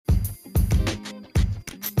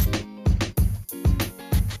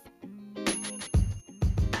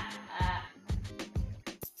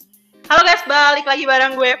guys, balik lagi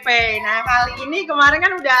bareng gue P. Nah kali ini kemarin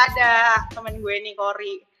kan udah ada temen gue nih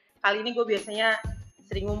Kori. Kali ini gue biasanya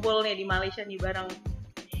sering ngumpul nih di Malaysia nih bareng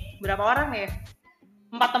berapa orang nih?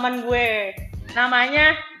 4 teman gue.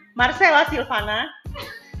 Namanya Marcella Silvana,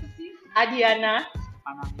 Adiana.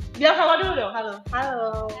 Bilang halo dulu dong, halo.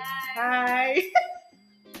 Halo. Hai.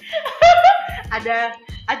 Ada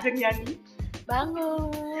Ajeng Yani. Bangun.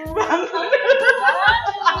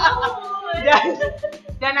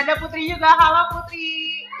 Dan ada Putri juga. Halo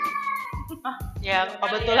Putri. Ya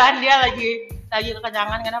kebetulan dia lagi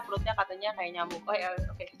kekenyangan karena perutnya katanya kayak nyamuk. Oh ya,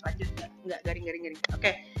 oke, lanjut. Enggak garing.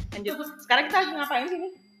 Oke, lanjut. Sekarang kita lagi ngapain sih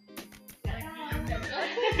nih?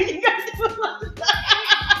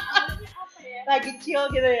 Lagi chill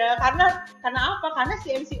gitu ya. Karena apa? Karena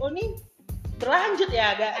CMCO nih berlanjut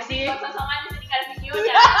ya, agak sih. Kosongan di sini kan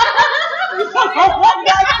videonya.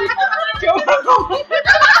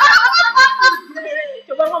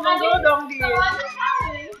 Coba ngomong dulu dong dia.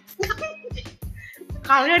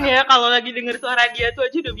 Kalian ya kalau lagi denger suara dia tuh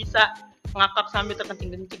aja udah bisa ngakak sambil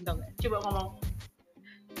terkencing-kencing tau gak? Coba ngomong.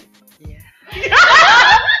 Iya.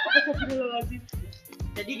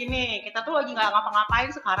 Jadi gini, kita tuh lagi nggak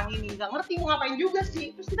ngapa-ngapain sekarang ini, nggak ngerti mau ngapain juga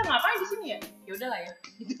sih. Terus kita ngapain di sini ya? Ya udahlah ya.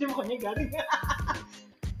 Itu pokoknya garing.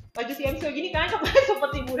 Baju CMCO gini kan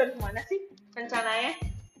seperti liburan kemana sih rencananya?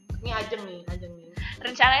 Ini Ajeng nih.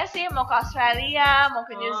 Rencananya sih mau ke Australia, mau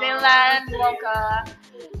ke New Zealand, mau ke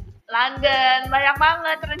London, banyak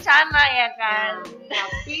banget rencana ya kan.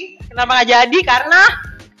 Tapi kenapa nggak jadi? Karena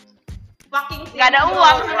nggak ada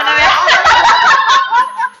uang sebenarnya.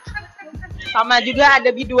 Sama juga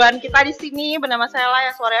ada biduan kita di sini bernama Shella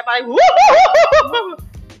yang suaranya paling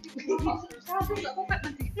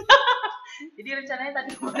Jadi rencananya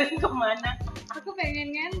tadi kemana? Aku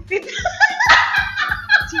pengen ngentit.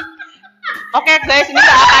 Oke guys, ini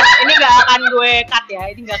nggak akan gue cut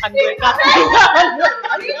ya. Ini nggak akan gue cut.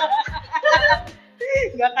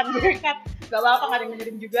 Nggak akan gue cut. Gak apa-apa, nggak ada yang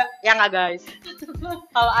dengerin juga. Ya nggak guys.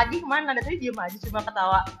 Kalau Adi kemana? Dari tadi diem aja cuma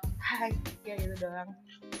ketawa. Hai, ya itu doang.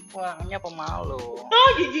 Orangnya pemalu.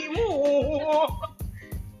 Gigimu.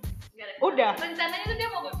 Udah. Rencananya tuh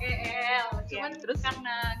dia mau ke KL, cuman terus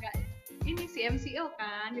karena nggak ini CMCO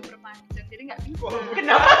kan diperpanjang, jadi nggak bisa.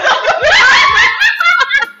 Kenapa?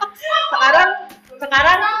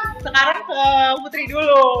 sekarang ke Putri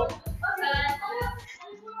dulu.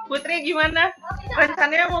 Putri gimana?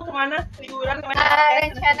 Rencananya mau kemana? Liburan kemana?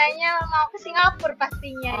 Rencananya mau ke Singapura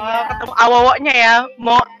pastinya ya. Ketemu awowoknya ya.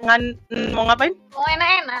 Mau ngapain? Mau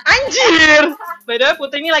enak-enak. Anjir. By the way,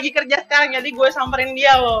 Putri ini lagi kerja sekarang, jadi gue samperin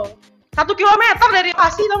dia loh. 1 kilometer dari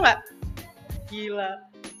lokasi tau nggak? Gila.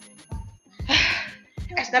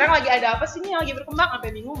 Sekarang lagi ada apa sih nih? Lagi berkembang?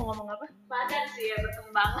 Sampai bingung mau ngomong apa? Badan sih ya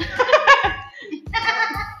berkembang.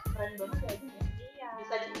 Keren banget ya ini ya. Iya.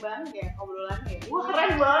 Bisa dikembangin ya obrolannya. Wah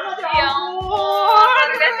keren banget ya. Ya ampun.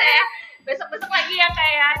 Biasa ya. Besok-besok lagi ya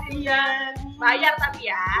kayak. Iya. Bayar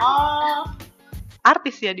tapi ya. Oh.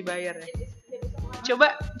 Artis ya dibayar ya.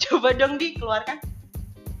 Coba dong dikeluarkan.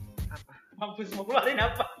 Apa? Mampus mau keluarin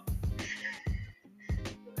apa?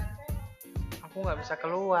 Aku nggak bisa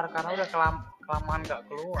keluar karena udah kelamaan nggak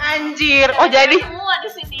keluar. Anjir. Oh jadi. Semua di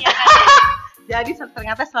sini ya kan. Jadi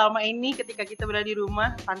ternyata selama ini ketika kita berada di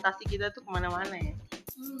rumah, fantasi kita tuh kemana-mana ya.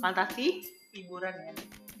 Fantasi hiburan ya.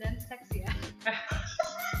 Dan seks ya.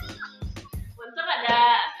 Untung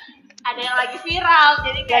ada yang lagi viral,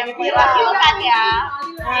 jadi kayak Lagi viral juga kan ya.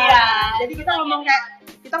 Iya. Jadi kita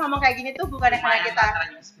ngomong kayak gini tuh bukan karena kita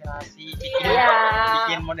Inspirasi. Iya.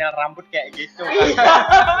 Bikin model rambut kayak gitu.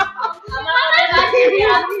 Sama model baju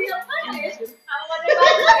ya. Sama model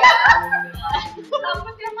baju ya.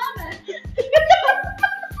 Rambut yang mana?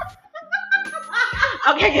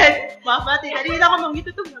 Oke guys, maaf banget ya. Tadi kita ngomong gitu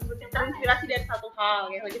tuh terinspirasi dari satu hal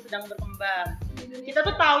yang lagi sedang berkembang. Kita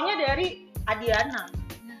tuh taunya dari Adiana.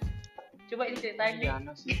 Coba ini ceritain nih.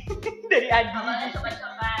 Adiana sih. Dari Adi.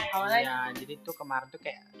 Coba-coba. Ya, jadi tuh kemarin tuh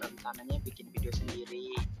kayak rencananya bikin video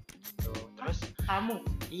sendiri gitu. Terus Kamu?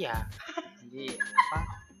 iya. Jadi apa?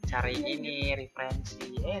 Cari ini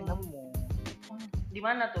referensi. Nemu Di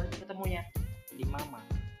mana tuh ketemunya? di Mama.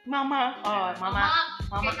 Mama. Oh, Mama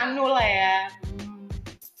Anu lah ya.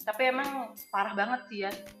 Tapi emang parah banget sih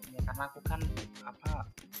ya. Ya karena aku kan apa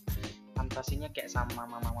fantasinya kayak sama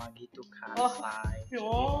mama gitu kan. Oh. Slide.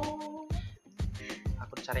 Oh.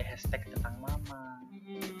 Aku cari hashtag tentang mama.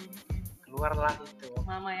 Keluarlah itu.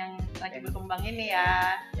 Mama yang lagi berkembang ini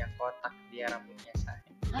ya. Yang kotak dia rambutnya saya.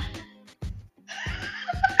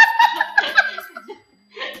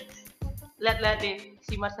 Lihat deh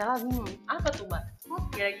si Marcella bingung. Apa tuh, Mbak?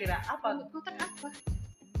 Kira-kira apa tuh? Kotak apa?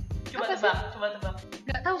 Coba Apa tebak.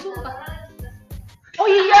 Gak tahu sumpah. Oh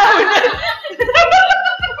iya benar.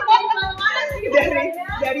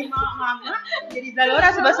 dari mama jadi Zalora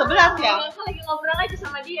 11 ya. Aku lagi ngobrol aja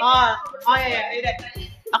sama dia. Oh iya.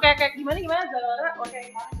 Oke, gimana Zalora? Oke,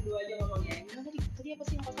 sekarang kedua aja ngomongnya. Gimana tadi apa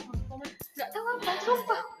sih yang kotak ngomong? Nggak tahu apa,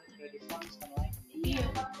 sumpah. Iya,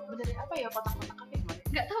 bener apa ya kotak-kotak apa ya kemarin?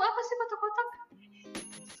 Nggak tahu apa sih kotak-kotak.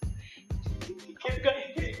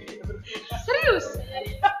 Serius?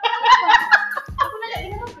 Aku nanya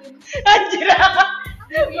dia ngapain? Anjir. Apa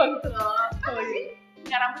sih?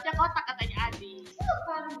 Nggak, rambutnya kotak katanya Adi.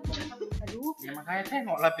 Aduh, Ya makanya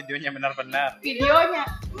tengoklah videonya benar-benar. videonya.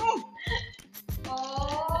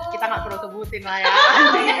 Oh. Kita nggak perlu sebutin lah ya.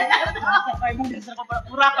 Emang dasar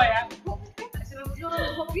pura kok ya.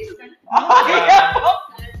 Suruh hobi kan? Oh iya.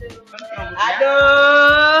 Rambutnya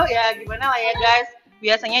Aduh, ya gimana lah ya guys.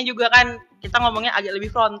 Biasanya juga kan kita ngomongnya agak lebih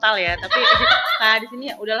frontal ya, tapi nah di sini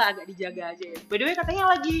udahlah agak dijaga aja ya. By the way katanya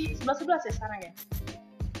lagi 11 ya sekarang ya.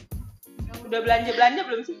 Udah belanja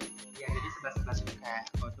belum sih? ya jadi 11 itu kayak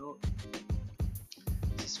kau tuh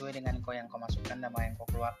sesuai dengan yang kau masukkan sama yang kau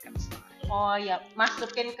keluarkan. Oh iya,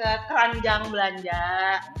 masukin ke keranjang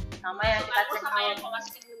belanja. Sama yang kita Aku check sama yang out. mau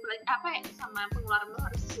masukin ke apa ya, sama pengeluaran lo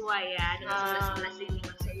harus sesuai ya dengan 11 ini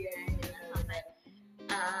maksudnya, jangan sampai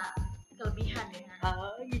kelebihan ya.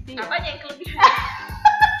 Oh gitu ya. Apanya yang kelebihan?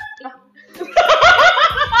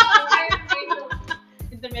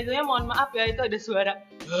 Intermezzonya mohon maaf ya, itu ada suara.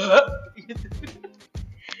 Gitu.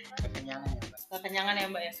 Kekenyangan ya Mbak. Kekenyangan ya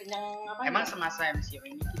Mbak ya, kenyang apa? Emang semasa MCO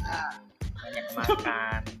ini kita banyak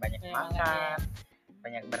makan,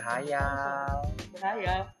 banyak berhayal.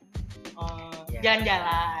 berhayal. Iya.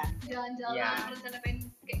 Jalan-jalan. Jalan-jalan, Iya. rencana pengen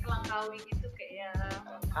kayak ke Langkawi gitu, kayak ya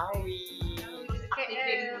Kawi,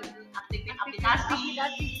 Aktifin aplikasi.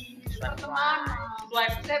 pertemanan,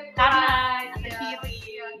 Swipe kanan, Iya. kiri.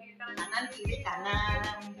 Kanan, kiri, kanan.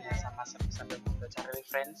 sama sambil cari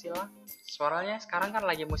referensi lah. Soalnya sekarang kan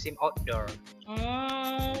lagi musim outdoor.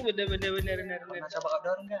 Bener. Pernah coba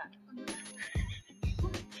outdoor enggak?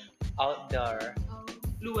 Outdoor.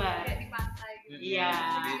 Luar. kayak di pantai gitu. Iya.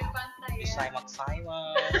 Di pantai Di ya.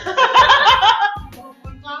 Saimak.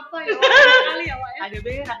 Maupun apa ya, kali ya, Wak ya. Ada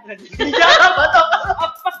berak tadi. Iya, batok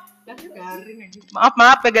apa? Garing aja.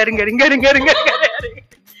 Maaf ya garing. Gitu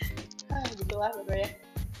lah pokoknya.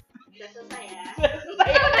 Udah selesai ya.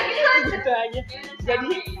 Gitu aja.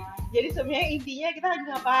 Jadi sebenarnya intinya kita lagi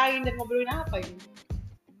ngapain dan ngobrolin apa ini?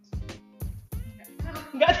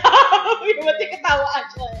 Nggak tahu, ya berarti ketawa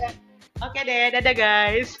aja ya. Oke deh, dadah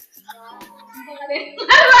guys.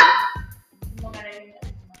 Mumpung ada yang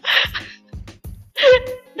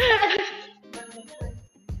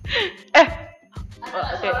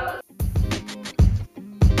Oke.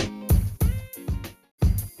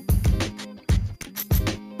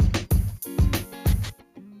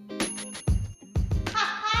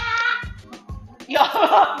 Ya,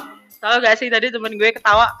 tahu gak sih tadi temen gue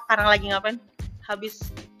ketawa karena lagi ngapain? Habis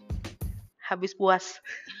puas.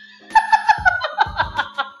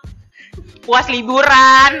 Puas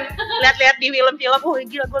liburan, lihat-lihat di film-film. Oh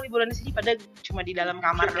gila, gue liburan di sini padahal cuma di dalam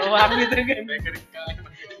kamar doang gitu kan.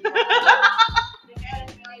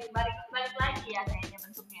 balik lagi ya kayaknya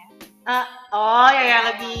bentuknya. Oh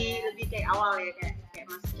ya lebih kayak awal ya, kayak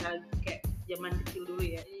masih child, kayak zaman kecil dulu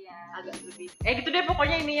ya. Iya. Agak lebih. Gitu deh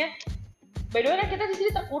pokoknya ini ya. By the way kan kita di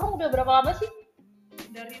sini terkurung udah berapa lama sih?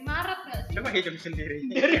 Dari Maret nggak sih? Coba hitung sendiri.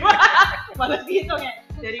 Dari Maret. Maret hitung ya.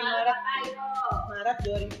 Dari Maret. Ayo. Maret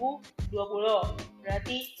 2020.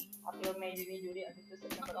 Berarti April, Mei, Juni, Juli, Agustus,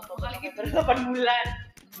 September, Oktober, November, 8 bulan.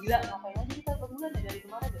 Gila, ngapain aja kita 8 bulan ya dari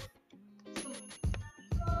kemarin ya?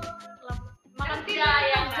 Makan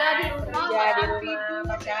yang jadi rumah, Kerja di makan rumah, tidur.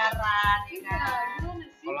 pacaran, ya kan? Gimana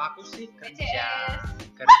sih? Kalau aku sih kerja.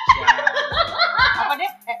 BCS. Apa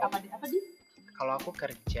deh? Apa deh? Kalau aku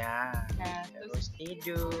kerja, Nah, terus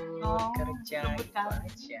tidur, Oh, kerja lembut gitu kali.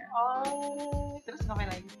 aja. Oh, terus ngapain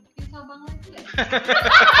lagi? Di Sabang lagi nggak?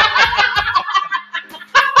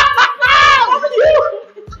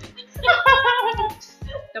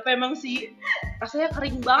 Tapi emang sih rasanya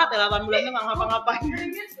kering banget ya 8 bulan tuh nggak ngapa-ngapain.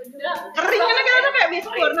 Udah. Kering karena kita tuh kayak biasa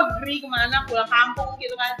keluar negeri kemana, pulang kampung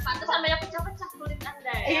gitu kan. Pantes sampai pecah-pecah kulit Anda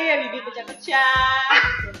ya. Iya, bibir pecah-pecah.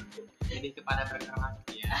 Jadi kepada berkerak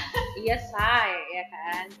ya. Iya, say, ya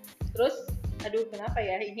kan. Terus, aduh kenapa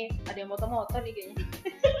ya ini ada yang moto-moto nih kayaknya.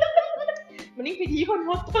 Mending video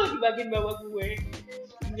moto di bagian bawah gue.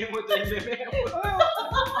 Dia mau tanya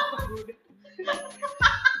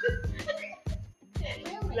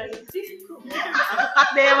Aku cut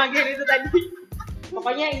deh bagian itu tadi.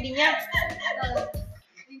 Pokoknya intinya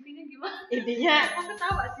Intinya gimana? Aku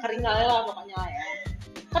tahu sih. kering kali lah pokoknya lah ya.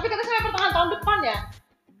 Tapi katanya sampai pertengahan tahun depan ya.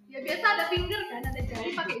 Ya biasa ada finger kan, ada jari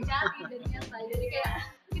pakai jari dan nyata. Jadi kayak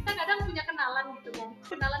kita kadang punya kenalan gitu kan.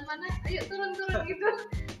 Kenalan mana? Ayo turun gitu.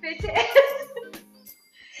 PCS.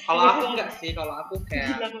 Kalau aku enggak sih, kalau aku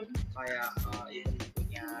kayak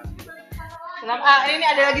punya. Ini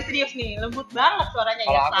ada lagi serius nih, lembut banget suaranya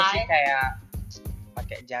Kalau ya, aku sih Say. kayak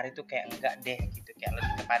pakai jari tuh kayak enggak deh gitu, kayak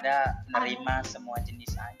lebih kepada nerima semua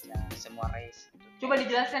jenis aja, semua race. Gitu. Coba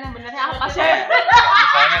dijelaskan yang benarnya apa sih?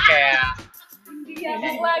 Misalnya kayak India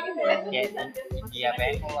lagi gitu ya. ya India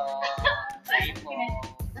Bangalore, Rainbow.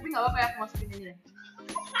 Tapi nggak apa-apa ya, aku masukin ini ya.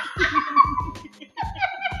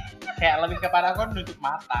 Kayak lebih kepada kau nutup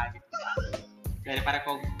mata gitu. Daripada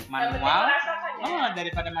kau manual,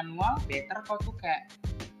 daripada manual, better kau tuh kayak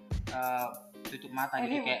tutup mata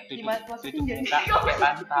gitu, kayak tutup muka pakai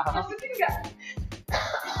bantal. Masukin enggak?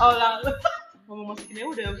 Oh lalu ngomong masukinnya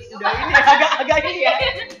udah ini agak ini ya.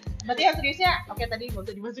 Berarti yang seriusnya, oke tadi nggak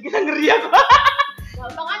usah dimasukin, ngeri aku.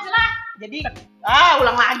 Gampang aja lah. Jadi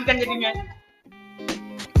ulang lagi kan jadinya.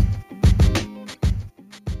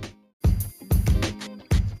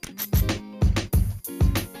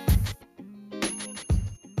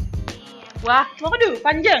 Wah, waduh,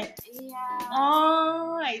 panjang. Iya.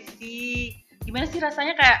 Oh, I see. Gimana sih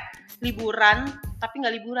rasanya kayak liburan, tapi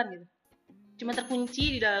nggak liburan gitu? Cuma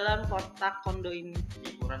terkunci di dalam kotak kondo ini.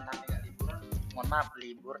 Liburan tapi nggak liburan. Mohon maaf,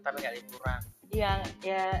 libur tapi nggak liburan. Iya,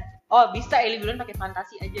 ya. Oh, bisa ya liburan pakai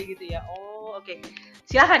fantasi aja gitu ya. Oh, oke.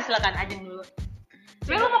 Silakan Ajeng dulu.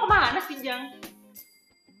 Sebenernya lo mau kemana sih, Jang?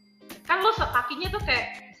 Kan lo kakinya tuh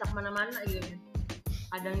kayak bisa kemana-mana gitu kan.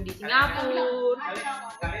 Ada yang di Singapura.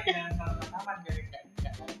 Kalian jangan salah taman biar nggak.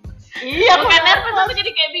 Iya, Bukan nervous, aku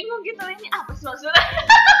jadi kayak bingung gitu, ini apa sih maksudnya?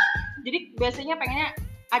 Jadi biasanya pengennya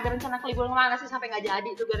ada rencana ke liburan kemana sih sampai nggak jadi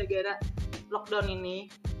tuh gara-gara lockdown ini.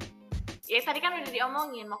 Ya tadi kan udah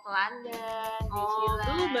diomongin mau ke London, New Oh, Zealand.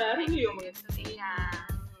 dulu baru ini diomongin. Iya.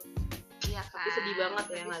 Iya kan. Tapi sedih banget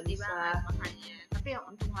ya nggak Sedih bisa. banget, makanya. Tapi ya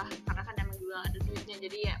untung lah karena kan emang juga ada duitnya,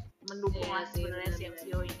 jadi ya mendukung Iya lah sih, sebenarnya bener-bener.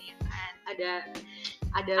 CMCO ini ya kan. Ada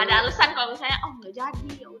Ada alasan kalau misalnya nggak jadi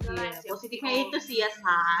ya udahlah. Iya, CMCO. positifnya itu sih ya,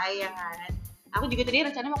 sayang kan. Aku juga tadi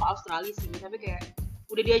rencananya mau ke Australia sih, tapi kayak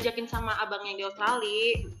udah diajakin sama abang yang di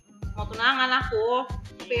Australia, mau tunangan aku.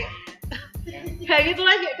 Tapi kayak gitu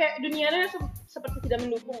lagi, kayak dunianya seperti tidak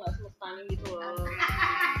mendukung lah semestanya gitu loh.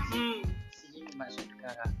 Sini masuk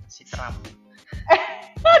ke si Trump.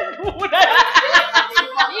 Udah.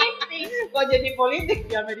 Kok jadi politik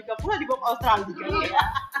di Amerika pula dibawa ke Australia.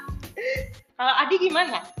 Kalau Adi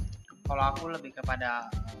gimana? Kalau aku lebih kepada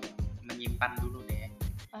menyimpan dulu deh.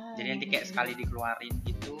 Jadi nanti kayak sekali dikeluarin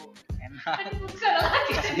gitu enak.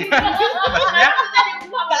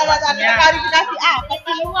 Maksudnya klarifikasi apa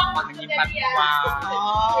sih? menyimpan uang.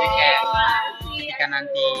 Jadi kayak ketika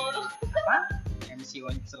nanti MCO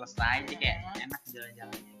ini selesai, jadi kayak enak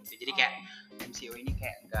jalan-jalannya gitu. Jadi kayak MCO ini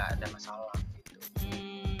kayak nggak ada masalah gitu.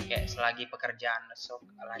 Kayak selagi pekerjaan besok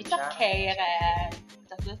It's lancar. okay ya kan.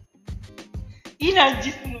 Ih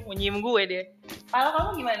najis mau nyium gue deh. Kalau kamu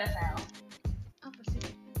gimana Sel? Apa sih?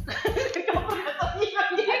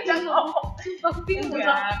 Jangan ngomong. Aku bingung.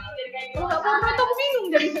 Enggak. Kalau nggak porno tuh aku bingung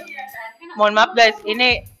dari. Mohon maaf guys,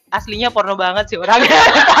 ini aslinya porno banget sih orangnya.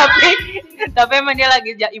 tapi emang dia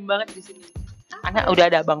lagi jaim banget di sini. Karena udah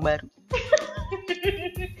ada abang baru.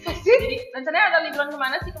 Jadi rencananya ada liburan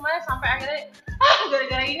kemana sih kemarin sampai akhirnya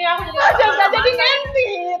gara-gara ini aku jadi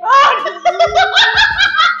ngentit.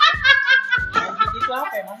 Itu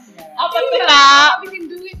apa emangnya? Apa tuh Kak? Habisin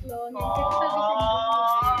duit loh. Nyentir kita habisin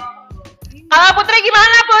duit. Kalau Putri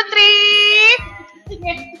gimana Putri?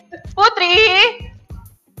 Putri?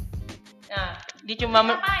 Nah,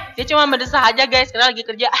 dia cuma mendesah aja guys karena lagi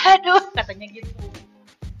kerja. Aduh, katanya gitu.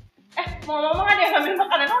 Mau ngomong ada yang ngambil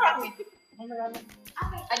makanan orang nih.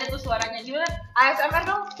 Ada tuh suaranya gimana? ASMR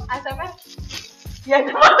dong, ASMR. Ya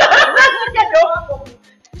doang. Ya doang.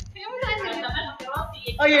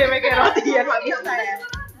 Oh iya, pakai roti ya, nggak bisa ya.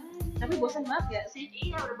 Tapi bosan banget ya sih.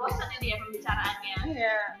 Iya udah bosan ya dia pembicaraannya.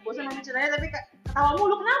 Iya, bosan sama ceritanya tapi ketawa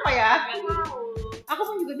mulu kenapa ya? Aku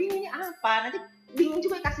pun juga bingung ini apa. Nanti bingung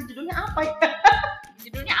juga kasih judulnya apa ya?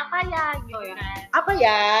 Judulnya apa ya gitu Oh, ya. kan. Apa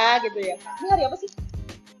ya gitu ya. Ini hari apa sih?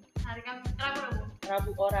 Hari kan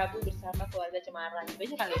Rabu. Rabu bersama keluarga Cemara.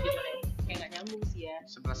 Banyak kali ya judulnya. Kayak nggak nyambung sih ya.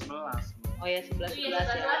 11. Oh ya 11 Iya, ya.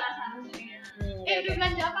 harusnya. Udah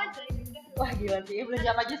belanja apa aja ini? Wah gila sih, ya belanja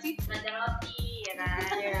apa aja sih? Belanja roti ya kan.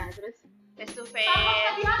 Iya, terus Face to Tadi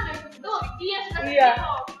face. ada tuh. Iya, sudah Iya.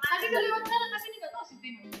 Tadi udah lewat sana tapi ini nggak tahu sih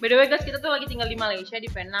Tino. by the way guys, kita tuh lagi tinggal di Malaysia di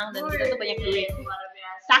Penang dan kita tuh banyak duit. Luar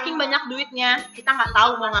biasa. Saking banyak duitnya, kita nggak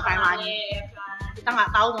tahu mau ngapain lagi. Kita nggak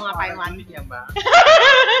tahu mau ngapain lagi. Ya, Bang.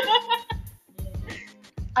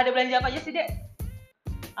 Ada belanja apa aja sih, Dek?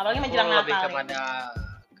 Apalagi menjelang Aku lebih Natal. kepada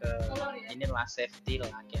ke Kolor ya? inilah safety lah,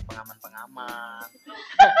 kayak pengaman-pengaman.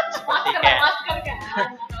 Seperti Masker, kayak masker kan.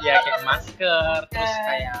 ya kayak masker, terus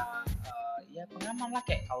kayak ya pengaman lah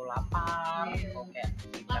kayak kau lapar, kau kayak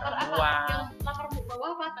Lapar apa? buang. Yang lapar bawah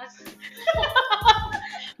apa atas?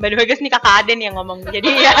 By the way guys, ini kakak Aden yang ngomong. Jadi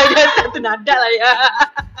ya udah satu nada lah ya.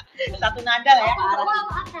 Satu nada lah ya. Lapar bawah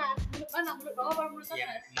apa atas? Mulut mana? Mulut bawah apa mulut Ya,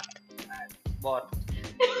 atas? bot.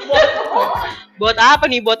 Buat apa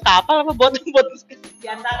nih? Buat kapal apa buat di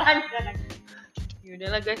antaranya? Ya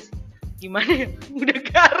udahlah guys. Gimana ya? Udah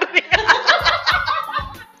garing.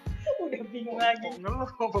 Udah bingung lagi. Ngeluh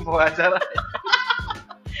pembawa acara.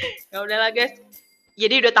 Ya udahlah guys.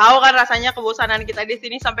 Jadi udah tahu kan rasanya kebosanan kita di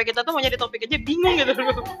sini, sampai kita tuh mau nyari topik aja bingung gitu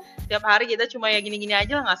loh. Tiap hari kita cuma ya gini-gini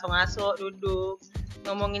aja lah, ngaso-ngaso, duduk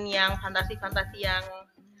ngomongin yang fantasi-fantasi yang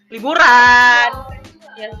liburan.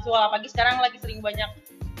 Ya sesuai, apalagi sekarang lagi sering banyak.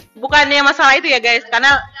 Bukannya masalah itu ya guys,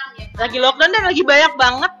 karena lagi lockdown dan lagi banyak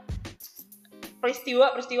banget peristiwa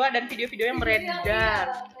dan video-video yang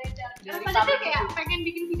beredar. Rasanya tuh kayak pengen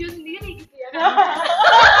bikin video sendiri gitu ya.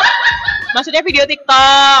 Maksudnya video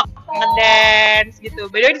TikTok, ngedance gitu.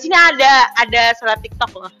 By the way di sini ada salah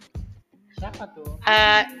TikTok loh. Siapa tuh?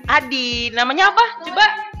 Adi, namanya apa? Coba.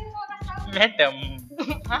 Madam.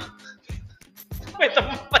 Hah? Metem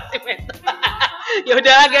pasti metem. Ya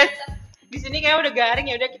udahlah guys. Di sini kayak udah garing,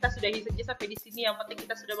 ya udah kita sudahi saja sampai di sini. Yang penting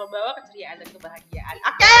kita sudah membawa keceriaan dan kebahagiaan.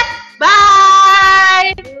 Oke, bye.